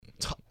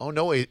Oh,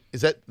 no, wait.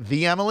 Is that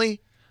the Emily?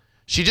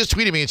 She just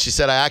tweeted me and she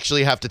said, I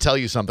actually have to tell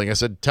you something. I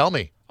said, tell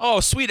me. Oh,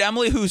 sweet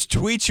Emily, whose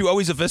tweets you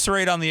always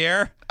eviscerate on the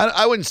air?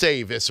 I wouldn't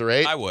say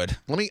eviscerate. I would.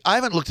 I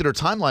haven't looked at her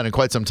timeline in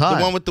quite some time.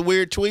 The one with the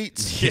weird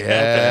tweets?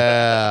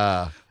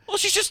 Yeah. Well,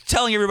 she's just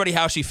telling everybody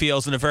how she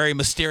feels in a very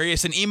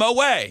mysterious and emo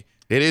way.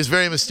 It is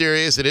very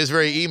mysterious. It is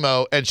very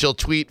emo, and she'll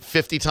tweet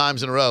 50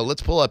 times in a row.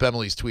 Let's pull up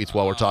Emily's tweets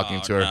while we're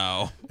talking to her.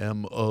 No.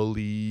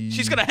 Emily.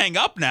 She's going to hang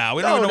up now.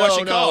 We don't even know what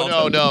she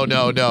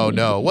called.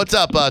 No. What's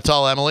up,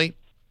 tall Emily?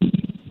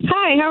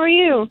 Hi, how are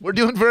you? We're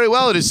doing very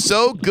well. It is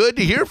so good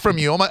to hear from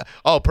you.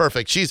 Oh,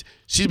 perfect. She's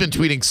been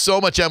tweeting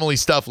so much Emily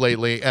stuff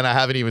lately, and I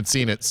haven't even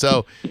seen it.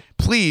 So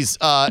please,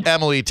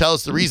 Emily, tell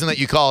us the reason that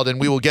you called, and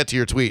we will get to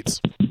your tweets.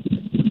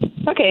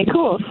 Okay,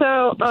 cool.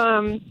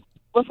 So,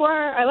 before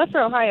I left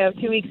for Ohio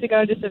 2 weeks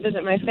ago just to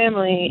visit my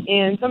family,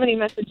 and somebody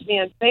messaged me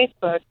on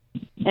Facebook,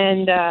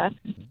 and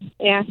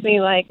they asked me,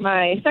 like,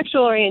 my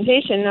sexual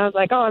orientation, and I was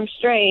like, oh, I'm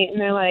straight,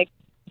 and they're like,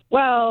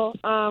 well,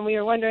 we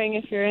were wondering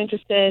if you're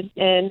interested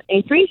in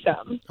a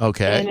threesome.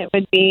 Okay. And it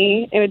would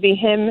be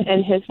him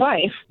and his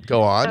wife.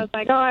 Go on. I was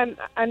like, oh,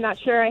 I'm not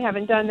sure. I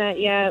haven't done that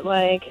yet.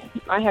 Like,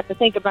 I have to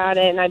think about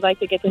it, and I'd like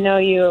to get to know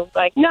you,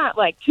 like, not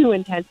like too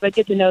intense, but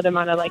get to know them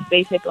on a like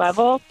basic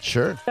level.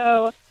 Sure.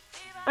 So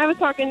I was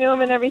talking to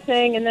him and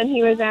everything, and then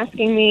he was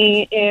asking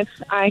me if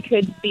I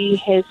could be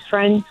his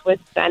friends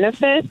with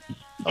benefits.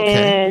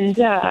 Okay.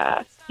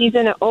 And he's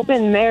in an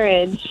open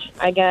marriage,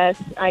 I guess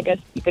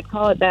you could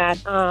call it that.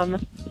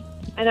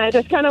 And I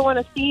just kind of want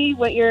to see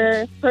what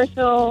your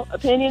personal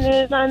opinion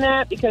is on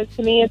that, because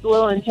to me it's a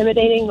little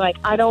intimidating. Like,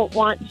 I don't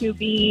want to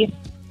be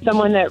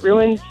someone that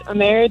ruins a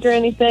marriage or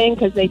anything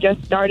because they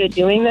just started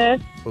doing this.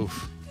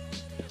 Oof.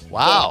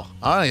 Wow.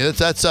 All right.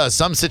 That's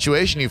some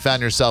situation you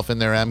found yourself in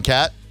there,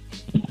 MCAT.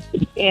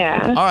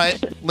 Yeah. All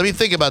right. Let me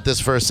think about this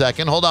for a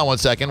second. Hold on one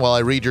second while I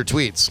read your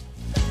tweets.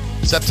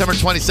 September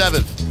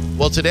 27th.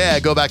 Well, today I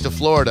go back to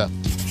Florida.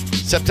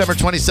 September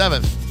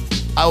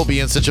 27th. I will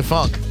be in such a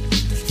funk.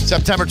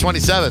 September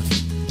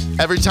 27th.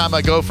 Every time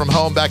I go from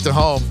home back to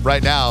home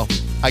right now,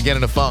 I get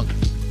in a funk.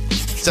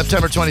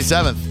 September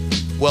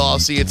 27th. Well, I'll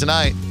see you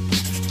tonight.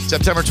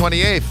 September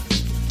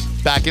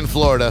 28th. Back in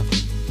Florida.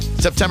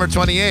 September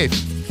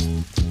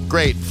 28th.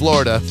 Great,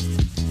 Florida.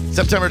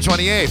 September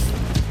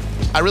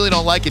 28th. I really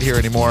don't like it here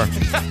anymore.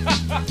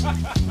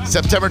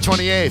 September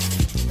 28th.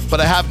 But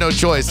I have no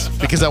choice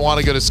because I want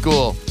to go to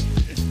school.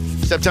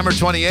 September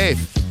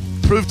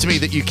 28th. Prove to me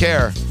that you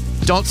care.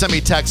 Don't send me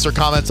texts or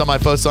comments on my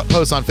posts on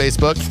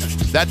Facebook.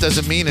 That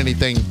doesn't mean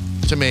anything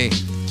to me.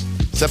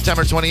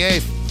 September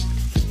 28th.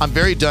 I'm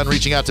very done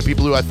reaching out to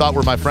people who I thought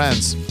were my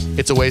friends.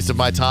 It's a waste of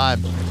my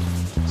time.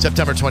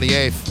 September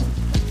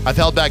 28th. I've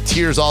held back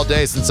tears all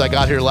day since I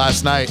got here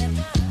last night.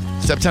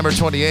 September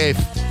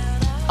 28th.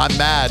 I'm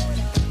mad.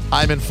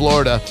 I'm in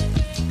Florida.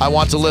 I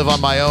want to live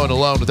on my own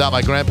alone without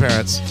my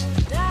grandparents.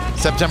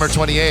 September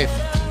 28th.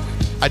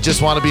 I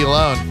just want to be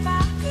alone.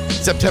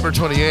 September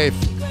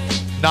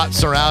 28th. Not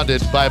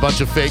surrounded by a bunch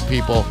of fake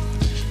people.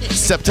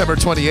 September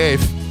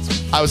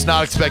 28th. I was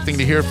not expecting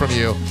to hear from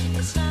you.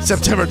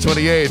 September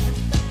 28th.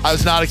 I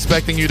was not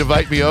expecting you to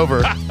invite me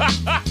over.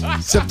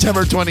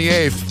 September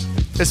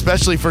 28th.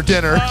 Especially for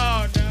dinner.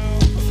 Oh, no.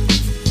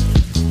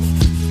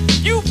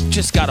 You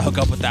just got to hook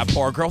up with that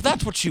poor girl.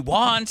 That's what she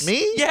wants.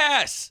 Me?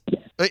 Yes.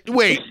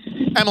 Wait,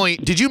 Emily,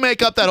 did you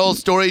make up that whole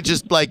story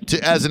just like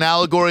as an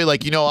allegory?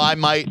 Like, I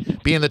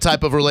might be in the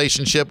type of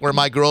relationship where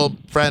my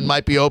girlfriend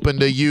might be open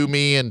to you,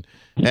 me, and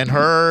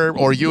her,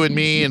 or you and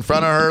me in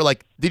front of her.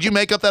 Like, did you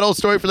make up that whole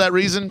story for that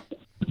reason?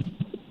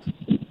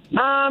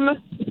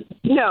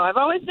 No, I've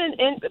always been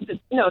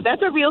no,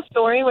 that's a real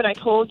story, what I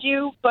told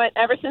you. But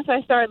ever since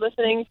I started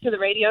listening to the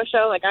radio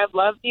show, like, I've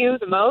loved you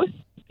the most.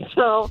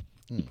 So,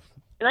 and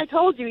I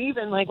told you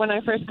even, like, when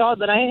I first called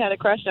that I had a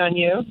crush on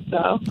you.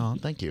 So. Oh,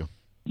 thank you.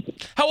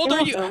 How old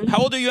are you? How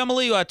old are you,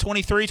 Emily?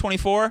 23,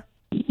 24?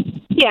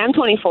 Yeah, I'm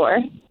 24.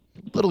 A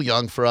little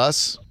young for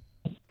us.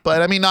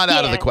 But, I mean, not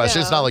out of the question.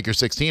 No. It's not like you're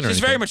 16 or She's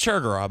anything. very mature,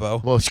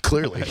 Garabo. Well,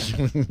 clearly.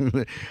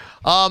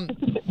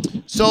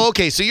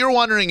 So you're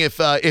wondering if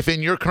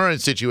in your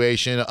current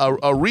situation,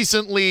 a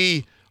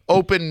recently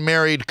open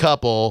married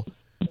couple,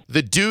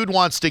 the dude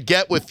wants to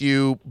get with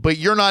you, but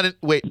you're not.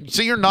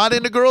 So you're not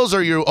into girls?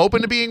 Or you're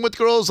open to being with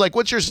girls? Like,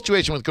 what's your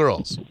situation with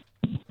girls?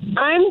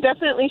 I'm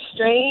definitely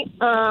straight,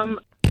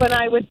 but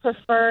I would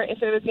prefer,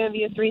 if it was going to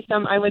be a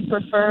threesome, I would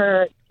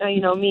prefer,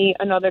 me,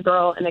 another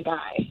girl, and a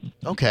guy.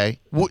 Okay.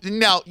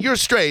 Now, you're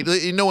straight.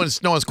 No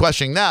one's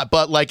questioning that.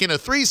 But, like, in a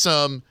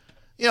threesome,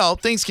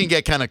 things can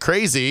get kind of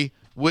crazy.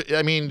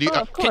 I mean,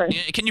 Of course.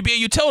 Can you be a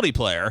utility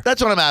player?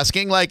 That's what I'm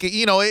asking. Like,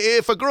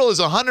 if a girl is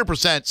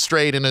 100%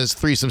 straight in a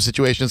threesome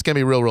situation, it's going to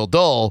be real, real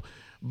dull.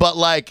 But,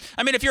 like...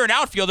 I mean, if you're an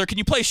outfielder, can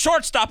you play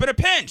shortstop in a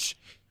pinch?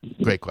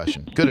 Great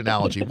question. Good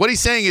analogy. What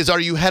he's saying is, are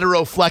you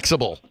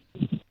hetero-flexible?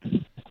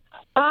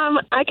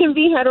 I can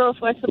be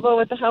hetero-flexible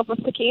with the help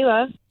of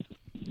tequila.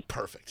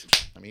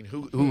 Perfect. I mean,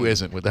 who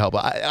isn't with the help?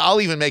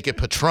 I'll even make it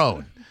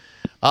Patron.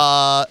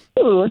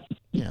 Ooh.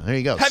 Yeah, there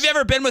you go. Have you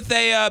ever been with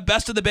a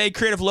Best of the Bay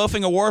Creative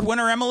Loafing Award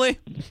winner, Emily?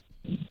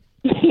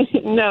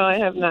 No, I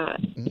have not.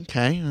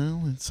 Okay,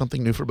 well, it's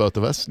something new for both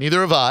of us.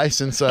 Neither have I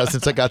since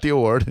I got the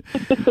award.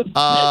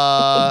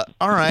 All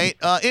right,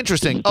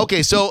 interesting.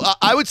 Okay, so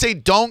I would say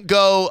don't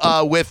go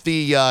with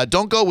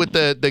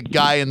the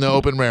guy in the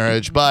open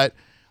marriage, but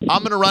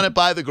I'm gonna run it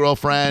by the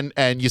girlfriend,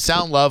 and you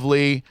sound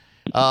lovely.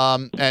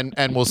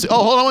 And we'll see.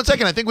 Oh, hold on one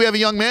second. I think we have a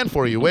young man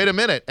for you. Wait a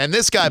minute. And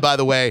this guy, by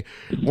the way,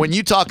 when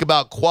you talk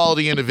about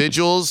quality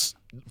individuals,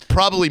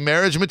 probably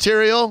marriage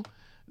material,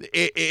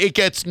 it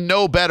gets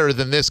no better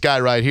than this guy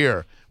right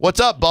here. What's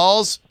up,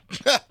 Balls?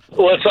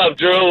 What's up,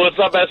 Drew? What's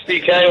up,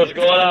 SDK? What's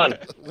going on?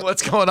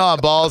 What's going on,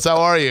 Balls? How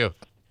are you?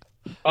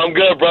 I'm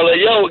good, brother.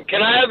 Yo,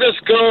 can I have this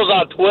girl's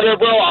on Twitter,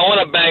 bro? I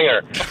want to bang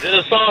her.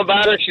 There's a song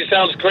about her. She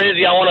sounds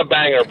crazy. I want to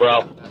bang her,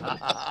 bro.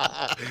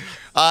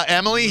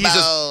 Emily,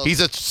 he's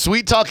a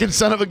sweet talking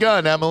son of a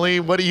gun. Emily,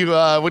 what do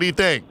you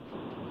think?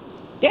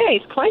 Yeah,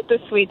 he's quite the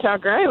sweet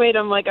talker. I rate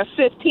him like a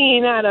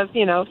 15 out of,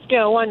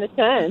 scale 1 to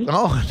 10.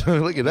 Oh,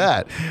 look at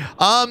that.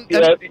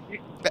 Yeah.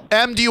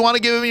 Em, do you want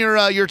to give him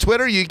your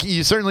Twitter?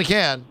 You certainly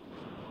can.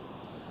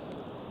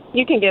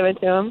 You can give it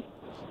to him.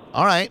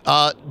 All right.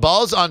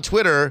 Balls on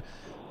Twitter.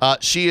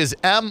 She is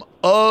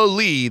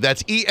M-O-Lee.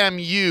 That's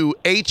EMUHHLEEX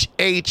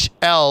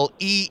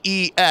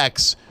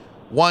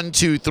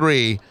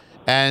 123.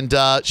 And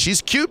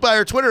she's cute by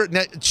her Twitter.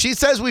 Now, she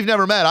says we've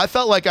never met. I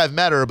felt like I've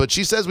met her, but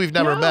she says we've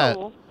never met.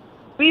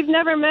 We've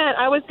never met.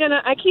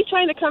 I keep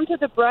trying to come to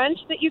the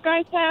brunch that you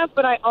guys have,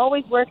 but I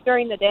always work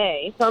during the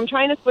day. So I'm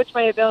trying to switch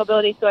my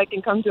availability so I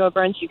can come to a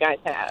brunch you guys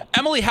have.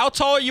 Emily, how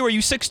tall are you? Are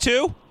you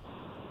 6'2"?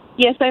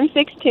 Yes, I'm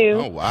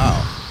 6'2". Oh,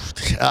 wow.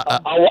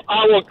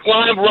 I will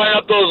climb right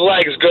up those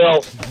legs,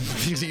 girl.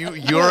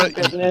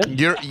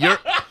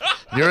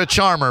 You're a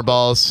charmer,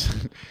 Balls.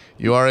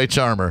 You are a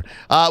charmer.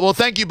 Well,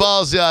 thank you,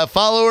 Balls.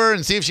 Follow her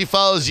and see if she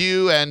follows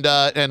you, and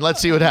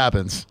let's see what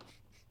happens.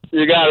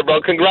 You got it,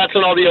 bro. Congrats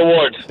on all the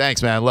awards.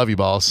 Thanks, man. Love you,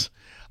 Balls.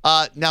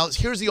 Now,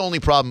 here's the only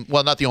problem.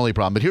 Well, not the only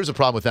problem, but here's the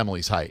problem with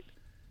Emily's height.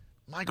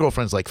 My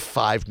girlfriend's like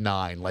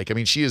 5'9". Like, I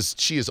mean, she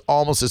is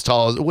almost as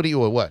tall as.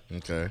 What?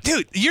 Okay.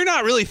 Dude, you're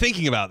not really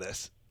thinking about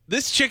this.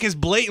 This chick is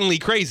blatantly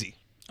crazy.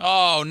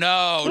 Oh,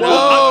 no.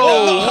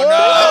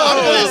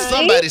 Oh,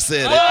 somebody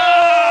said it.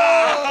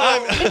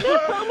 Is that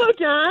Promo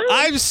John?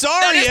 I'm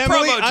sorry, That is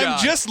Emily. Promo John. I'm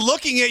just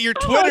looking at your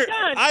Twitter.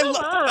 God, come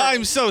on.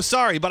 I'm so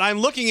sorry, but I'm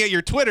looking at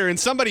your Twitter, and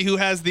somebody who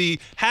has the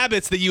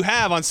habits that you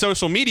have on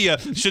social media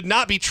should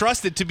not be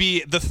trusted to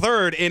be the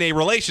third in a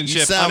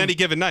relationship on any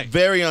given night.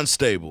 Very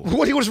unstable.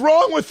 What was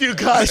wrong with you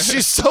guys?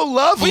 She's so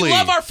lovely. We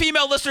love our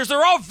female listeners.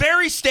 They're all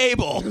very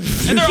stable,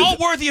 and they're all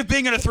worthy of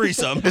being in a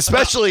threesome.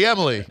 Especially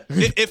Emily.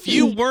 If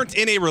you weren't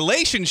in a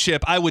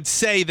relationship, I would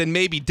say then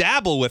maybe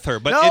dabble with her.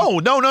 But No.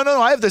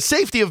 I have the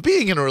safety of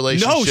being in a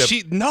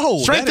relationship. No.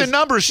 Strength in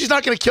numbers. She's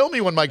not going to kill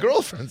me when my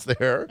girlfriend's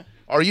there.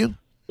 Are you?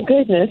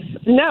 Goodness.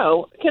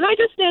 No. Can I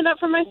just stand up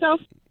for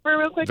myself for a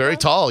real quick Very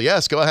second? tall.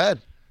 Yes, go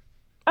ahead.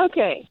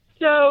 Okay.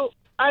 So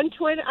on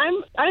Twitter,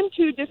 I'm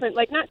two different,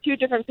 not two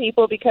different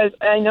people because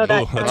I know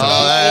that.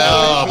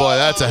 Oh, boy,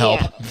 that's a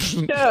help. Yeah.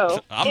 So,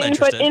 I'm but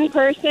interested. in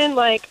person,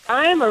 I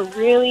am a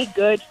really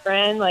good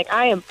friend.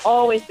 I am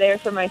always there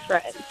for my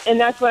friends. And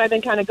that's what I've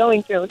been kind of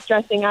going through,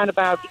 stressing out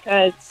about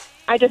because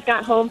I just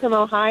got home from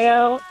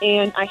Ohio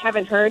and I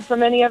haven't heard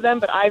from any of them,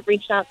 but I've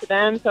reached out to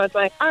them. So it's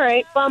all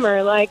right,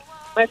 bummer.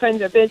 My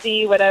friends are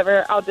busy,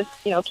 whatever. I'll just,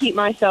 keep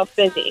myself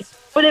busy.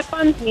 But it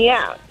bums me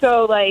out.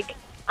 So,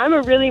 I'm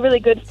a really, really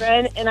good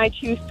friend, and I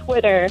choose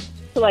Twitter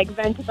to,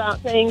 vent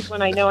about things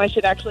when I know I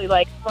should actually,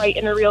 write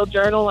in a real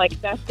journal like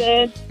Seth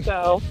did.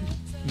 So,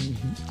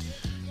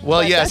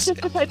 Well, yes,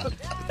 that's just the type of,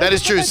 that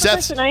is true. the type of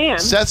person I am.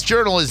 Seth's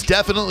journal is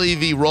definitely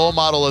the role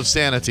model of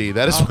sanity.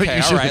 That is what Okay,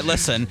 you should. all right,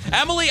 listen.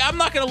 Emily, I'm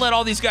not going to let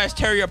all these guys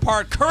tear you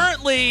apart.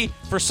 Currently,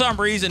 for some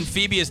reason,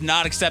 Phoebe is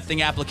not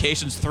accepting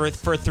applications for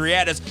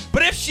Threadas.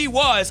 But if she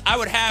was, I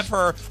would have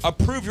her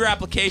approve your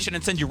application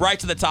and send you right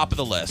to the top of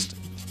the list.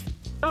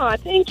 Oh,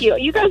 thank you.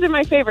 You guys are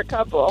my favorite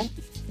couple.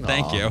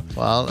 Thank you.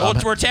 Well,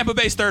 We're Tampa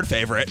Bay's third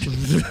favorite.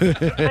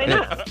 I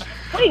know.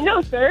 Wait,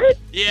 no, third?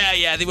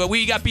 Yeah.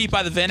 We got beat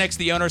by the Vinix,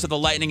 the owners of the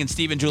Lightning, and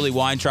Steve and Julie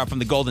Weintraub from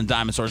the Golden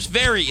Diamond Source.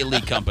 Very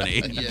elite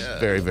company.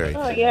 very, very.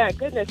 Oh, yeah,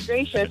 goodness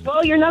gracious.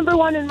 Well, you're number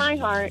one in my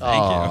heart.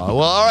 Thank you.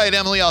 Well, all right,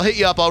 Emily, I'll hit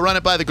you up. I'll run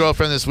it by the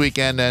girlfriend this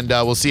weekend, and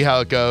we'll see how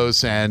it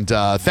goes. And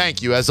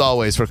thank you, as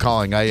always, for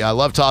calling. I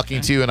love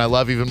talking to you, and I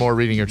love even more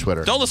reading your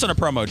Twitter. Don't listen to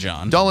Promo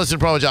John. Don't listen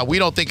to Promo John. We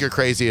don't think you're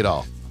crazy at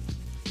all.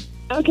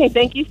 Okay,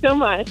 thank you so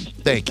much.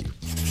 Thank you.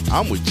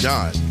 I'm with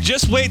John.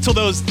 Just wait till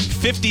those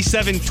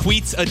 57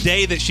 tweets a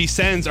day that she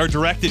sends are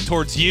directed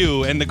towards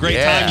you and the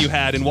great time you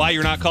had and why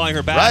you're not calling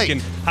her back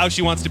and how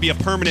she wants to be a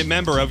permanent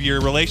member of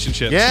your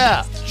relationship.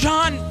 Yeah.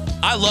 John,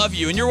 I love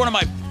you, and you're one of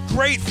my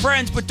great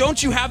friends, but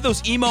don't you have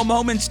those emo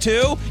moments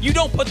too? You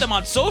don't put them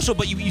on social,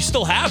 but you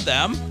still have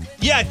them.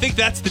 Yeah, I think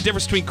that's the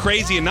difference between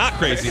crazy and not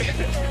crazy.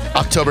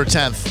 October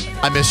 10th,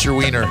 I miss your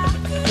wiener.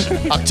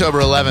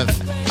 October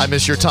 11th, I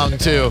miss your tongue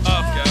too.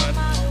 Oh, God.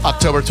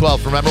 October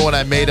 12th, remember when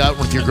I made out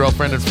with your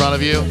girlfriend in front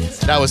of you?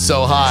 That was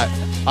so hot.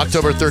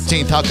 October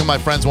 13th, how come my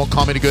friends won't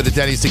call me to go to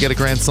Denny's to get a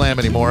Grand Slam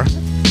anymore?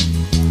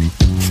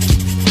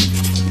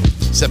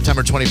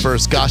 September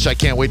 21st, gosh, I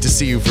can't wait to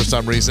see you for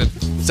some reason.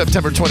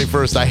 September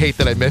 21st, I hate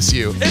that I miss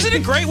you. Isn't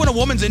it great when a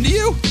woman's into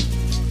you?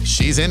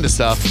 She's into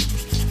stuff.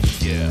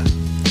 Yeah.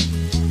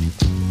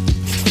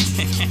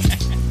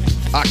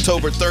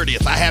 October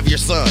 30th, I have your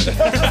son.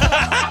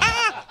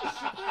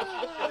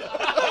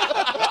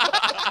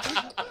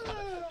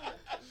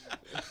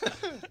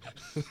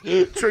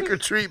 Trick or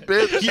treat,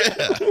 bitch.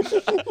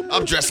 Yeah.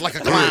 I'm dressed like a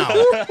clown.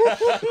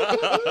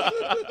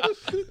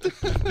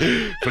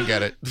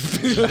 Forget it.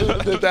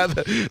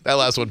 that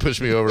last one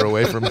pushed me over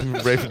away from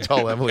Raven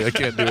Tall Emily. I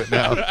can't do it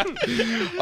now.